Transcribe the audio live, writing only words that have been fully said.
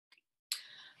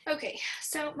Okay,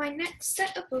 so my next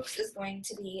set of books is going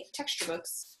to be texture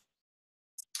books.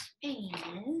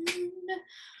 And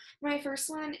my first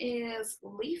one is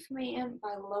Leaf Man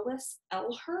by Lois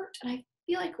Elhart. And I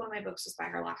feel like one of my books was by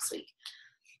her last week.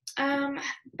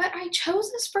 But I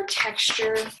chose this for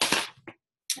texture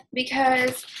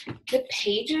because the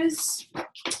pages,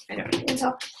 I don't know if you can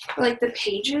tell, but like the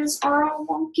pages are all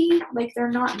wonky. Like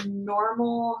they're not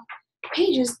normal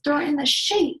pages. They're in the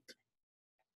shape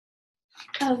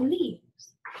of leaves.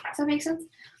 Does that make sense?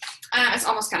 It's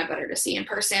almost kind of better to see in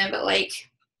person, but like,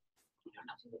 I don't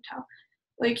know if you can tell.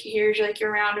 Like here's like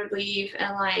your rounded leaf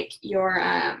and like your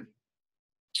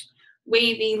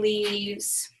wavy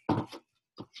leaves.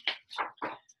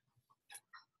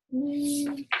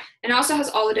 And it also has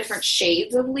all the different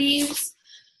shades of leaves.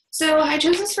 So I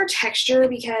chose this for texture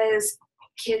because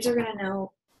kids are gonna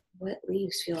know what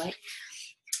leaves feel like.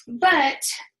 But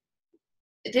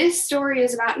this story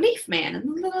is about Leaf Man and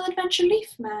the little adventure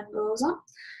Leaf Man goes on.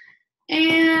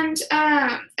 And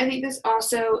I think this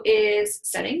also is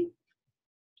setting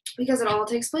because it all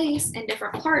takes place in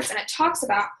different parts and it talks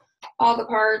about all the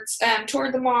parts.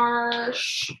 Toward the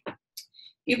marsh,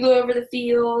 you blew over the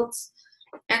fields.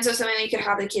 And so something that you could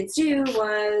have the kids do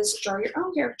was draw your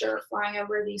own character flying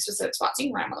over these specific spots. You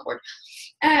can write them on the board.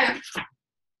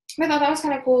 I thought that was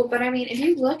kind of cool. But I mean, if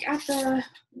you look at the, let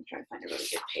me try to find a really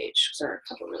good page because there are a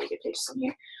couple really good pages in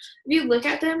here. If you look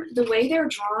at them, the way they're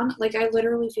drawn, like I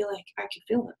literally feel like I can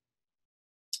feel them.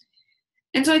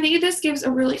 And so I think this gives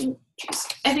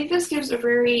a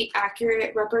very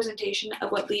accurate representation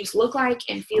of what leaves look like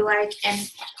and feel like.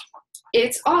 And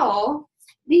it's all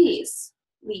these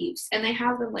leaves and they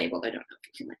have them labeled. I don't know if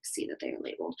you can like see that they are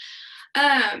labeled.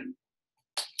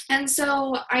 And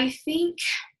so I think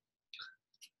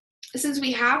since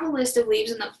we have a list of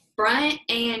leaves in the front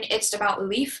and it's about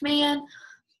Leaf Man,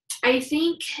 I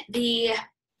think the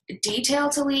detail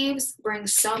to leaves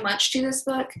brings so much to this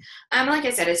book. Like I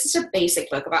said, it's just a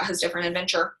basic book about his different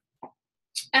adventure.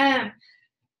 But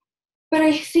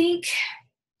I think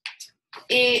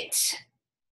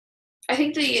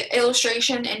the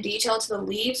illustration and detail to the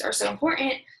leaves are so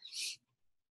important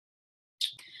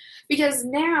because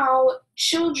now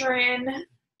children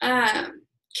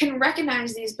can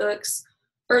recognize these books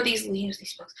or these leaves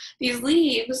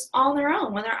on their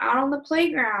own when they're out on the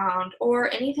playground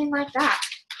or anything like that.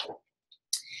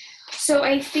 So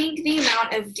I think the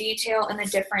amount of detail and the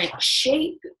different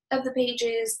shape of the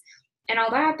pages and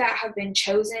all that have been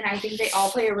chosen, I think they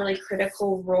all play a really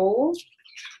critical role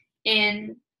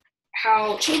in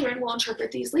how children will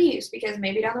interpret these leaves because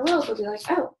maybe down the road they'll be like,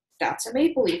 oh, that's a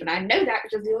maple leaf, and I know that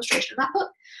because of the illustration of that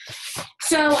book.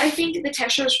 So I think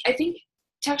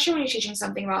texture when you're teaching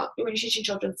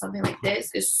children something like this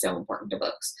is so important to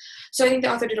books. So I think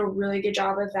the author did a really good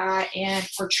job of that and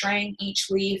portraying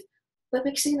each leaf, but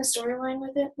mixing the storyline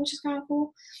with it, which is kind of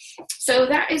cool. So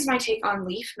that is my take on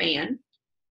Leaf Man.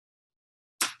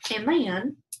 And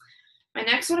man, my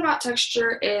next one about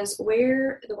texture is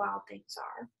Where the Wild Things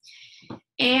Are.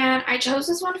 And I chose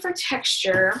this one for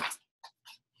texture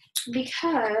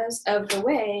because of the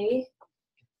way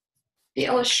the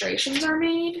illustrations are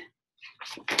made.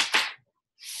 Let's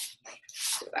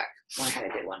go back. I had a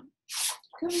good one.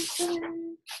 This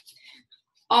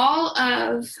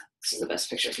is the best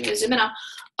picture for me to zoom in on.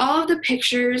 All of the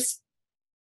pictures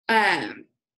are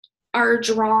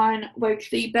drawn, like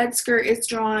the bed skirt is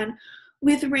drawn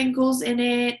with wrinkles in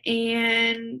it,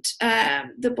 and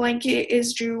the blanket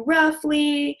is drew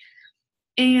roughly,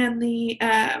 and the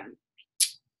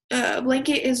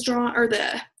blanket is drawn, or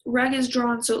the rug is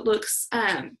drawn so it looks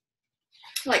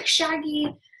like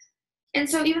shaggy. And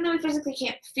so even though we physically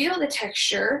can't feel the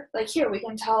texture, like here we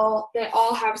can tell they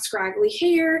all have scraggly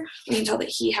hair. We can tell that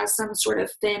he has some sort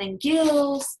of fin and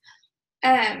gills.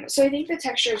 So I think the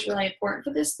texture is really important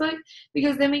for this book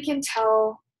because then we can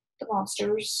tell the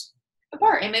monsters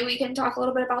apart, and maybe we can talk a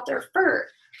little bit about their fur.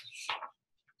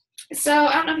 So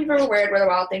I don't know if you've ever read Where the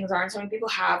Wild Things Are, and so many people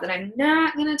have, that I'm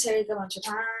not going to take a bunch of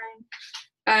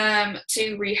time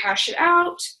to rehash it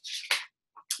out.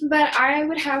 But I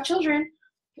would have children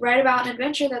write about an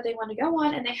adventure that they want to go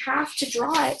on, and they have to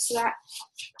draw it so that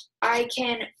I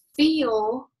can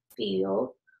feel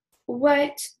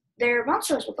what their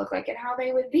monsters would look like and how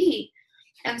they would be.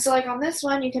 And so like on this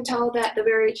one, you can tell that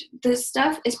this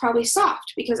stuff is probably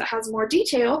soft because it has more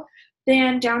detail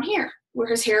than down here where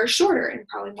his hair is shorter and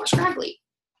probably more scraggly.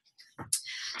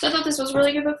 So I thought this was a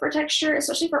really good book for texture,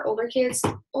 especially for older kids.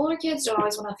 Older kids don't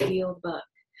always want to feel the book.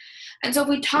 And so if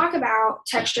we talk about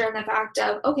texture and the fact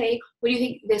of, okay, what do you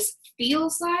think this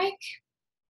feels like?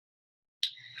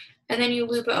 And then you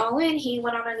loop it all in. He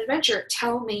went on an adventure.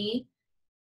 Tell me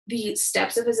the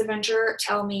steps of his adventure,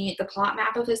 tell me the plot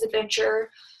map of his adventure,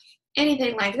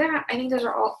 anything like that. I think those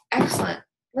are all excellent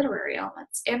literary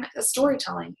elements. And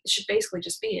storytelling should basically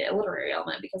just be a literary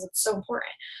element because it's so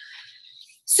important.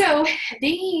 So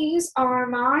these are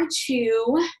my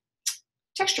 2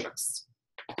 texture books.